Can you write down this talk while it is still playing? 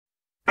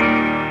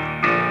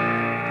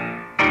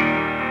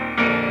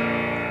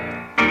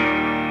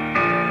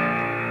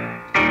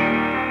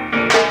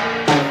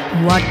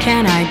What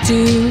can I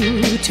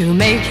do to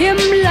make him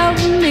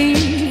love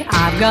me?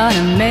 I've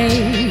gotta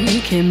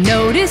make him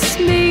notice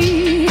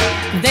me.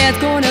 There's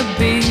gonna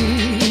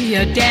be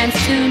a dance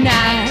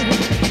tonight,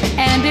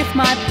 and if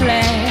my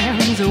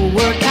plans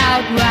work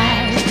out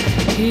right,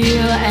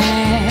 he'll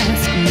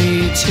ask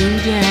me to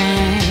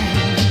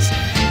dance,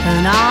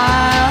 and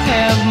I'll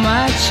have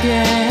my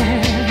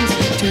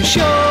chance to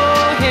show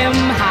him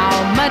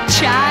how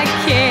much I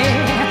care.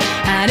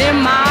 And in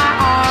my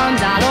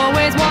arms I'll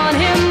always want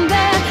him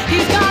there.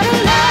 He's gotta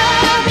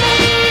love me.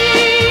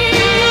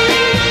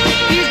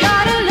 He's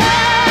gotta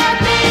love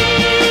me.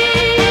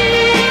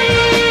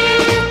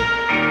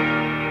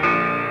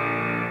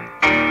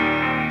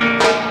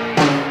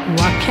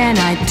 What can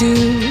I do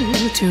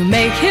to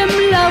make him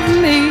love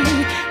me?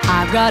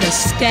 I've gotta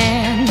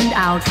stand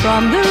out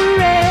from the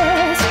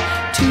rest.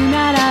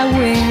 Tonight I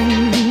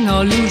win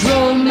or lose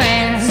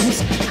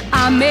romance.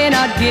 I may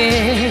not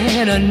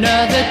get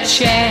another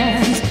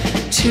chance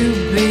to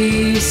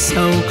be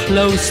so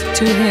close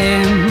to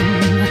him,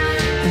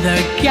 the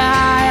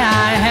guy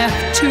I have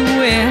to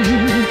win.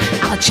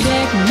 I'll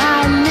check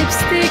my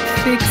lipstick,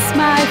 fix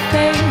my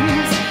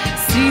face,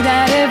 see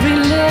that every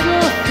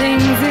little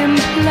thing's in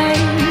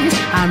place.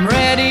 I'm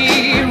ready,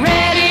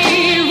 ready,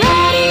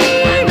 ready,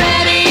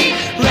 ready,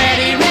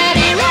 ready,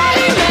 ready,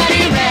 ready,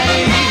 ready,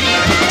 ready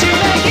to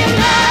make him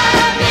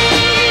love me.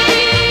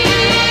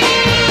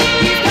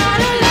 He's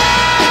gotta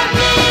love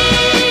me.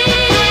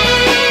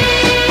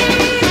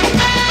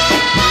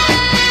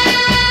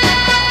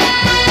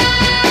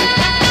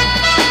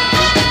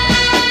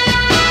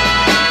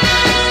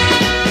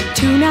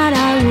 Tonight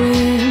I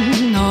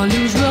win or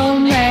lose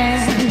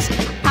romance.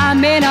 I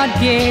may not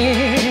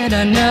get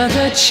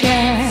another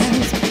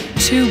chance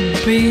to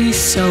be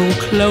so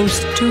close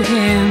to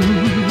him,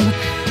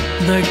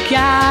 the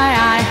guy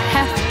I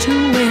have to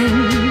win.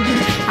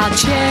 I'll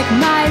check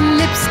my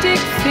lipstick,